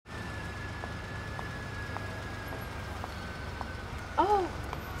Oh.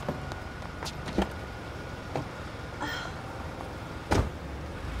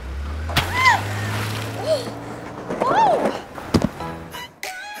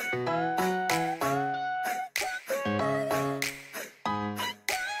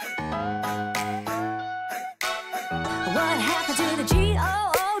 What happened to the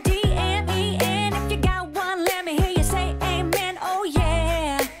G-O-O-D-M-E-N? If you got one, let me hear you say amen. Oh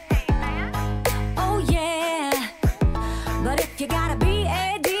yeah. Oh yeah. But if you got a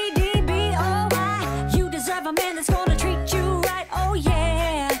B-A-D-D-B-O-Y, you deserve a man that's gonna treat you right. Oh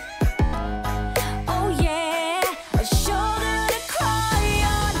yeah. Oh yeah. A shoulder to cry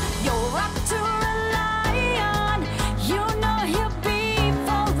on, your rock to rely on. You know he'll be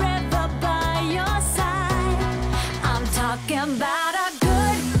forever by your side. I'm talking about a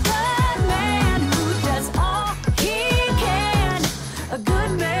good, good man who does all he can. A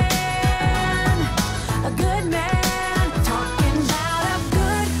good man, a good man. Talking about a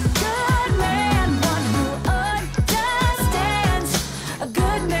good, good man, one who understands. A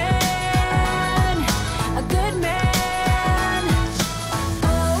good man, a good man. Oh,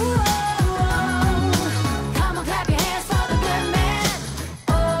 oh, oh. Come on, clap your hands for the good man.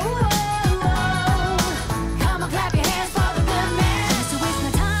 Oh, oh, oh. Come on, clap your hands for the good man. I used to waste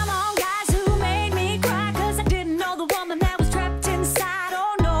my time on guys who made me cry, 'cause I didn't know the woman that was trapped inside.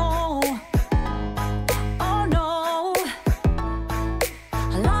 Oh no, oh no.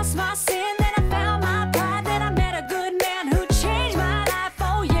 I lost my sin, then I found my pride, then I met a good man who changed my life.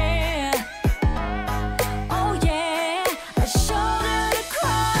 Oh yeah, oh yeah. A shoulder to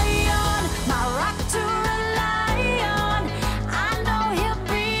cry on, my rock to rely on. I know he'll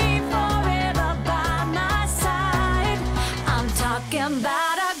be forever by my side. I'm talking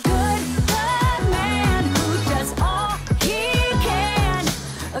about a good, good man who does all he can.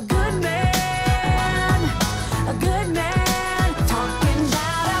 A good man, a good man. Talking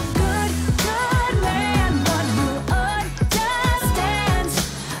about a good, good man, one who understands.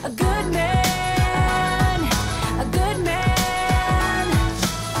 A good man, a good man.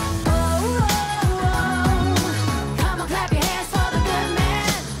 Oh, oh, oh. Come on, clap your hands for the good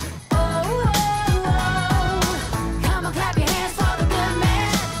man. Oh, oh, oh. Come on, clap your hands for the good man.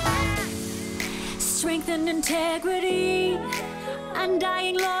 Strength and integrity,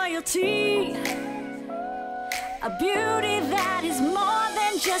 undying loyalty. A beauty that is more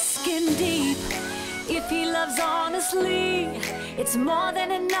than just skin deep. If he loves honestly, it's more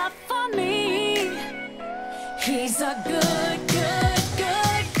than enough for me. He's a good, good,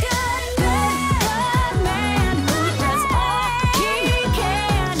 good, good, good, good man who does all he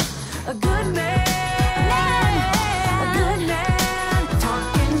can. A good man, a good man.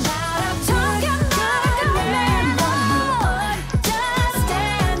 Talking about a good, good man, one who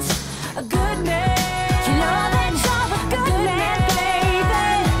understands. A good man. You know that you're a good man, baby.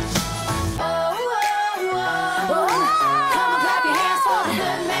 Oh, oh, oh. Come on, clap your hands for the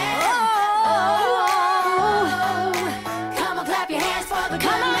good man. Oh, oh, oh. Come on, clap your hands for the good man.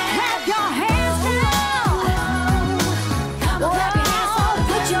 Come on, clap your hands now. Come on, clap your hands for the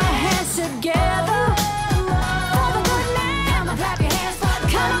good man. Put your hands together for the good man. Come on, clap your hands for the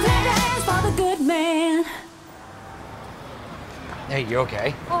good man. Come on, clap your hands for the good man. Hey, you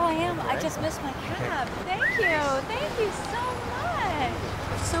okay? Oh, I am. I just missed my cab. Thank you. Thank you so much.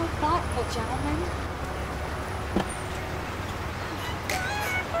 You're so thoughtful, gentlemen.